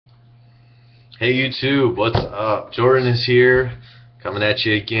Hey YouTube, what's up? Jordan is here, coming at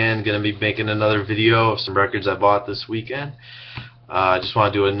you again. Gonna be making another video of some records I bought this weekend. I just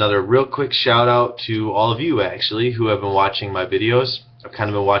want to do another real quick shout out to all of you actually who have been watching my videos. I've kind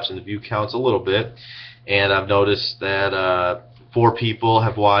of been watching the view counts a little bit, and I've noticed that 4 people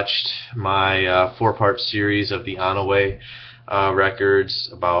have watched my 4-part series of the On Away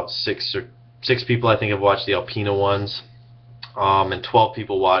records. About 6 people I think have watched the Alpina ones, and 12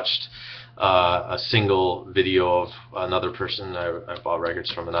 people watched a single video of another person I bought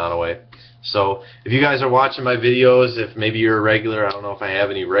records from an On Away. So if you guys are watching my videos, if maybe you're a regular, I don't know if I have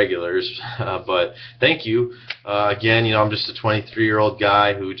any regulars, but thank you. Again, you know, I'm just a 23-year-old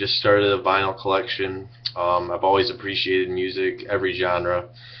guy who just started a vinyl collection. I've always appreciated music, every genre,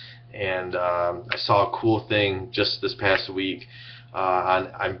 and I saw a cool thing just this past week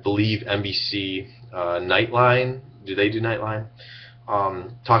on, I believe, NBC Nightline. Do they do Nightline?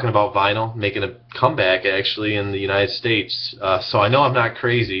 Talking about vinyl making a comeback actually in the United States. So I know I'm not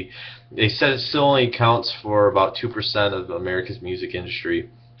crazy. They said it still only accounts for about 2% of America's music industry,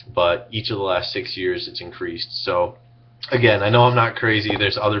 but each of the last 6 years it's increased. So again, I know I'm not crazy.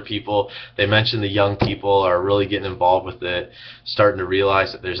 There's other people. They mentioned the young people are really getting involved with it, starting to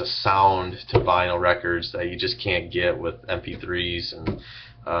realize that there's a sound to vinyl records that you just can't get with MP3s and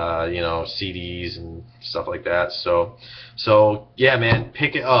you know, CDs and stuff like that. So yeah, man,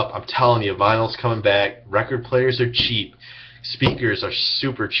 pick it up. I'm telling you, vinyl's coming back. Record players are cheap. Speakers are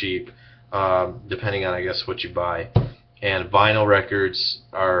super cheap, depending on, I guess, what you buy. And vinyl records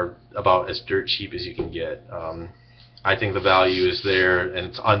are about as dirt cheap as you can get. I think the value is there, and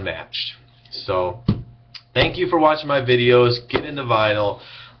it's unmatched. So thank you for watching my videos. Get into vinyl.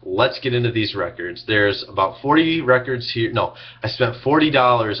 Let's get into these records. There's about 40 records here. No, I spent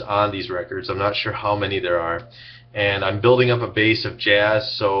 $40 on these records. I'm not sure how many there are. And I'm building up a base of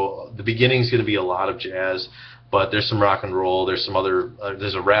jazz, so the beginning's going to be a lot of jazz, but there's some rock and roll, there's some other,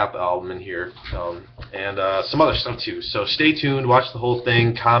 there's a rap album in here, and some other stuff too. So stay tuned, watch the whole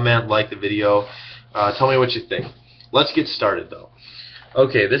thing, comment, like the video, tell me what you think. Let's get started though.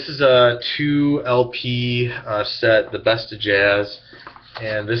 Okay, this is a 2 LP set, The Best of Jazz.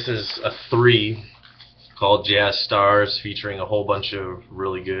 And this is a 3 called Jazz Stars, featuring a whole bunch of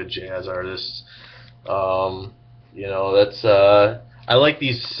really good jazz artists. You know, that's I like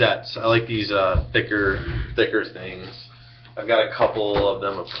these sets. I like these thicker things. I've got a couple of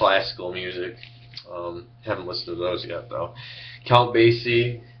them of classical music. Haven't listened to those yet though. Count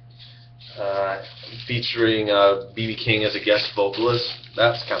Basie, featuring B.B. King as a guest vocalist.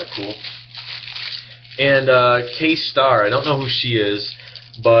 That's kind of cool. And Kay Starr, I don't know who she is,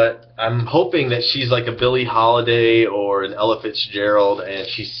 but I'm hoping that she's like a Billie Holiday or an Ella Fitzgerald, and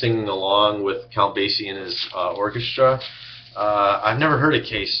she's singing along with Count Basie and his orchestra. I've never heard of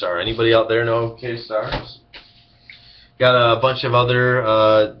Kay Starr. Anybody out there know Kay Starr? Got a bunch of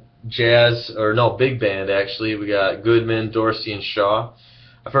other jazz, or no, big band actually. We got Goodman, Dorsey, and Shaw.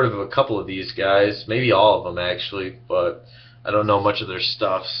 I've heard of a couple of these guys, maybe all of them actually, but I don't know much of their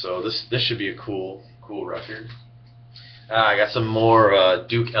stuff. So this should be a cool record. I got some more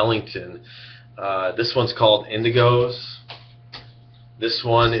Duke Ellington. This one's called Indigos. This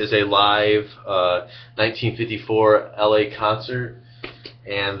one is a live 1954 LA concert,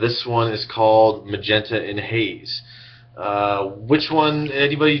 and this one is called Magenta and Haze. Which one?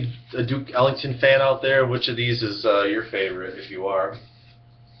 Anybody a Duke Ellington fan out there? Which of these is your favorite, if you are?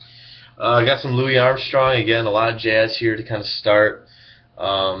 I got some Louis Armstrong. Again, a lot of jazz here to kind of start.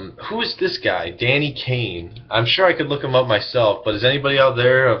 Who is this guy? Danny Kaye. I'm sure I could look him up myself, but is anybody out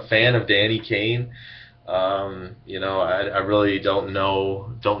there a fan of Danny Kaye? You know, I really don't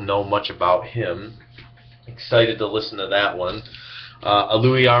know much about him. Excited to listen to that one. A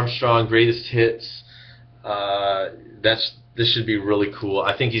Louis Armstrong Greatest Hits. This should be really cool.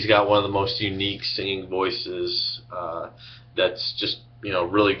 I think he's got one of the most unique singing voices. That's just, you know,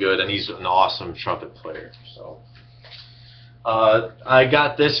 really good, and he's an awesome trumpet player. So I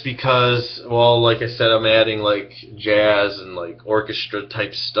got this because, well, like I said, I'm adding like jazz and like orchestra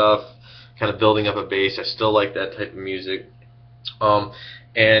type stuff, kind of building up a base. I still like that type of music.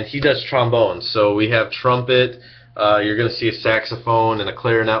 And he does trombone, so we have trumpet. You're going to see a saxophone and a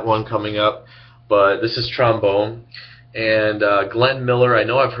clarinet one coming up, but this is trombone. And Glenn Miller, I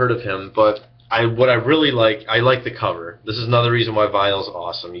know I've heard of him, but what I really like, I like the cover. This is another reason why vinyl's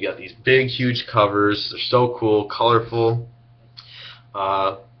awesome. You got these big, huge covers. They're so cool, colorful.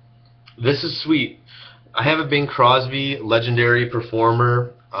 This is sweet. I have a Bing Crosby Legendary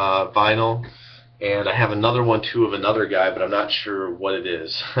Performer vinyl, and I have another one too of another guy, but I'm not sure what it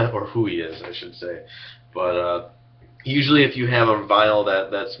is or who he is, I should say. But usually if you have a vinyl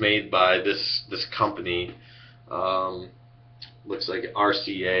that's made by this company, looks like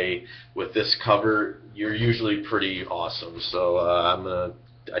RCA with this cover, you're usually pretty awesome. So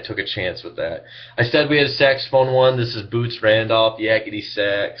I took a chance with that. I said we had a saxophone one. This is Boots Randolph, Yakety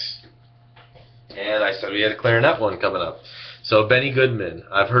Sax. And I said we had a clarinet one coming up. So Benny Goodman,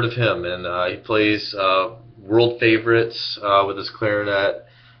 I've heard of him, and he plays world favorites with his clarinet.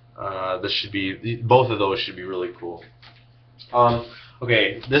 Both of those should be really cool.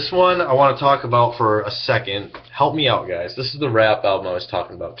 Okay, this one I want to talk about for a second. Help me out, guys. This is the rap album I was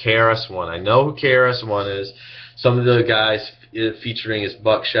talking about, KRS-One. I know who KRS-One is. Some of the guys featuring is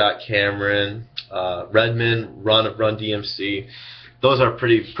Buckshot Cameron, Redman, Run of Run DMC. Those are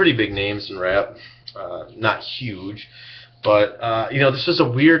pretty big names in rap. Not huge, but you know, this was a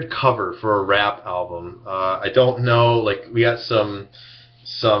weird cover for a rap album. I don't know, like we got some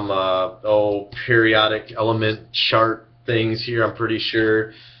periodic element chart things here, I'm pretty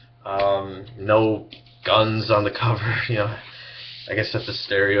sure. No guns on the cover, you know. I guess that's a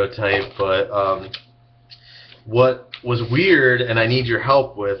stereotype, but what was weird, and I need your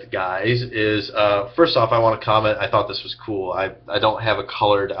help with, guys, is first off, I want to comment, I thought this was cool. I don't have a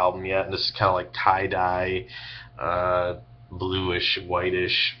colored album yet, and this is kind of like tie-dye, bluish,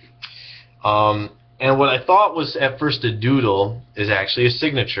 whitish. And what I thought was at first a doodle is actually a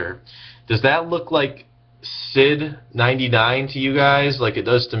signature. Does that look like Sid 99 to you guys, like it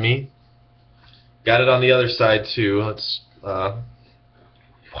does to me? Got it on the other side too. Let's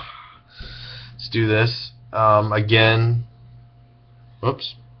do this again.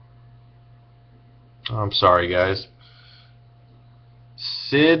 Whoops. I'm sorry, guys.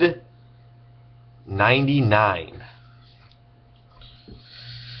 Sid 99.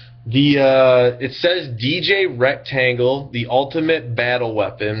 It says DJ Rectangle, the ultimate battle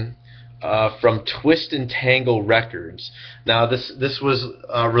weapon, from Twist and Tangle Records. Now this was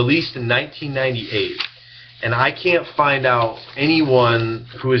released in 1998, and I can't find out anyone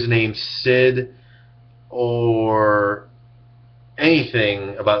who is named Sid or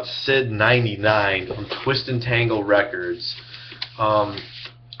anything about Sid 99 from Twist and Tangle Records.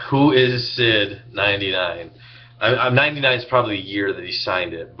 Who is Sid 99? 99 is probably the year that he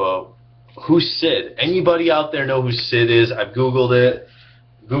signed it, but who's Sid? Anybody out there know who Sid is? I've Googled it.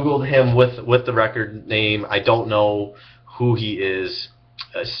 Googled him with the record name. I don't know who he is.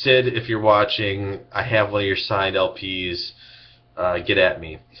 Sid, if you're watching, I have one of your signed LPs. Get at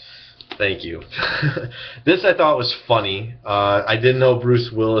me. Thank you. This I thought was funny. I didn't know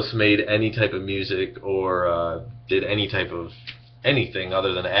Bruce Willis made any type of music or did any type of anything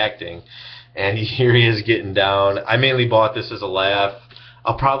other than acting. And here he is getting down. I mainly bought this as a laugh.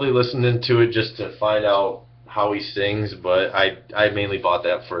 I'll probably listen to it just to find out how he sings, but I mainly bought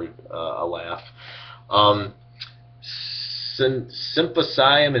that for a laugh.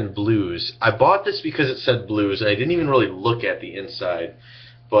 Symposium and Blues. I bought this because it said blues, and I didn't even really look at the inside.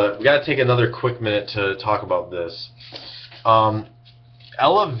 But we got to take another quick minute to talk about this. Elavil,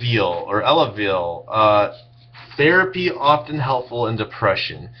 therapy often helpful in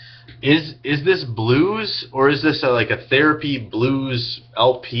depression. Is this blues, or is this like a therapy blues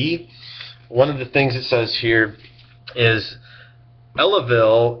LP? One of the things it says here is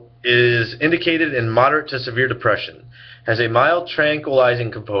Elavil is indicated in moderate to severe depression, has a mild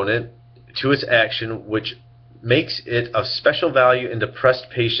tranquilizing component to its action which makes it of special value in depressed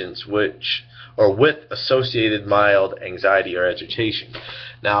patients with associated mild anxiety or agitation.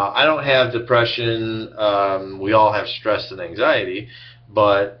 Now, I don't have depression. We all have stress and anxiety,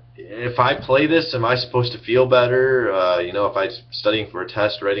 but if I play this, am I supposed to feel better? You know, if I'm studying for a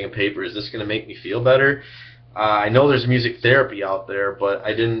test, writing a paper, is this going to make me feel better? I know there's music therapy out there, but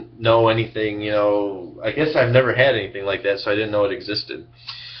I didn't know anything, you know, I guess I've never had anything like that, so I didn't know it existed.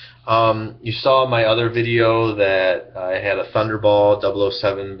 You saw my other video that I had a Thunderball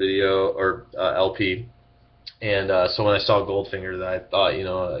 007 video, or LP, and so when I saw Goldfinger, I thought, you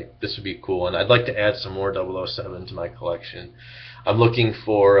know, like, this would be cool, and I'd like to add some more 007 to my collection. I'm looking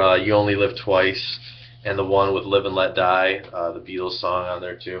for You Only Live Twice, and the one with Live and Let Die, the Beatles song on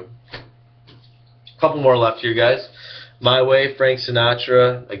there too. A couple more left here, guys. My Way, Frank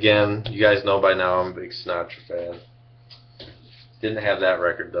Sinatra. Again, you guys know by now I'm a big Sinatra fan. Didn't have that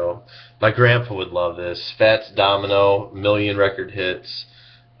record though. My grandpa would love this. Fats Domino, million record hits.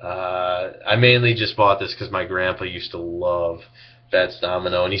 I mainly just bought this because my grandpa used to love Fats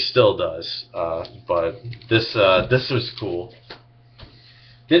Domino, and he still does. But this was cool.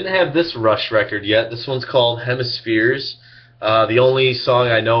 Didn't have this Rush record yet. This one's called Hemispheres. The only song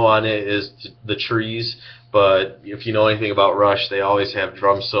I know on it is The Trees, but if you know anything about Rush, they always have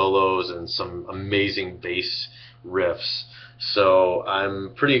drum solos and some amazing bass riffs. So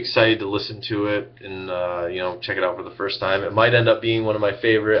I'm pretty excited to listen to it and check it out for the first time. It might end up being one of my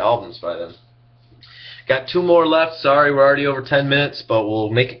favorite albums by them. Got 2 more left. Sorry, we're already over 10 minutes, but we'll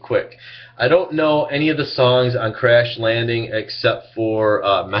make it quick. I don't know any of the songs on Crash Landing except for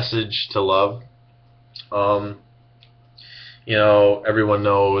Message to Love. Everyone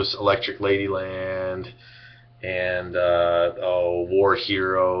knows Electric Ladyland and War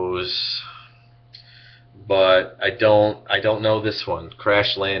Heroes, but I don't know this one,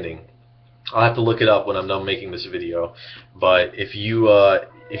 Crash Landing. I'll have to look it up when I'm done making this video. But if you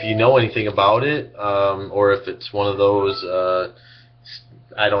know anything about it, or if it's one of those,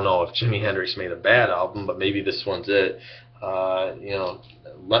 I don't know if Jimi Hendrix made a bad album, but maybe this one's it.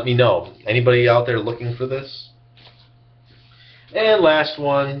 Let me know. Anybody out there looking for this? And last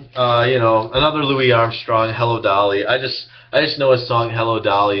one, another Louis Armstrong, Hello Dolly. I just know his song Hello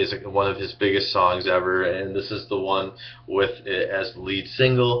Dolly is one of his biggest songs ever, and this is the one with it as the lead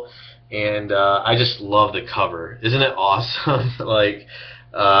single. And I just love the cover. Isn't it awesome?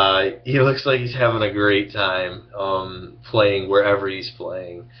 He looks like he's having a great time playing wherever he's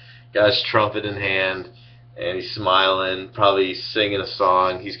playing. Got his trumpet in hand, and he's smiling, probably singing a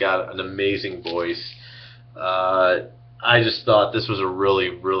song. He's got an amazing voice. I just thought this was a really,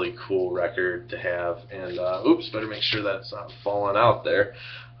 really cool record to have. And oops, better make sure that it's not falling out there.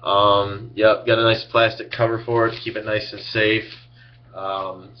 Yep, got a nice plastic cover for it to keep it nice and safe.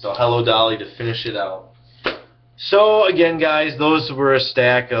 So Hello Dolly to finish it out. So again, guys, those were a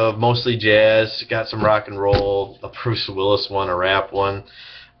stack of mostly jazz. Got some rock and roll, a Bruce Willis one, a rap one.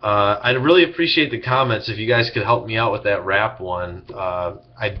 I'd really appreciate the comments if you guys could help me out with that rap one.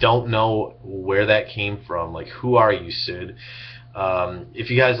 I don't know where that came from. Like, who are you, Sid? If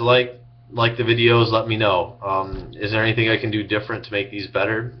you guys like the videos, let me know. Is there anything I can do different to make these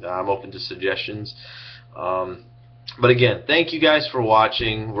better? I'm open to suggestions. But again, thank you guys for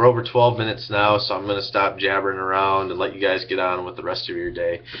watching. We're over 12 minutes now, so I'm going to stop jabbering around and let you guys get on with the rest of your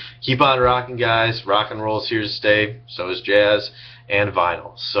day. Keep on rocking, guys. Rock and roll is here to stay. So is jazz and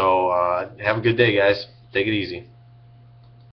vinyl. So have a good day, guys. Take it easy.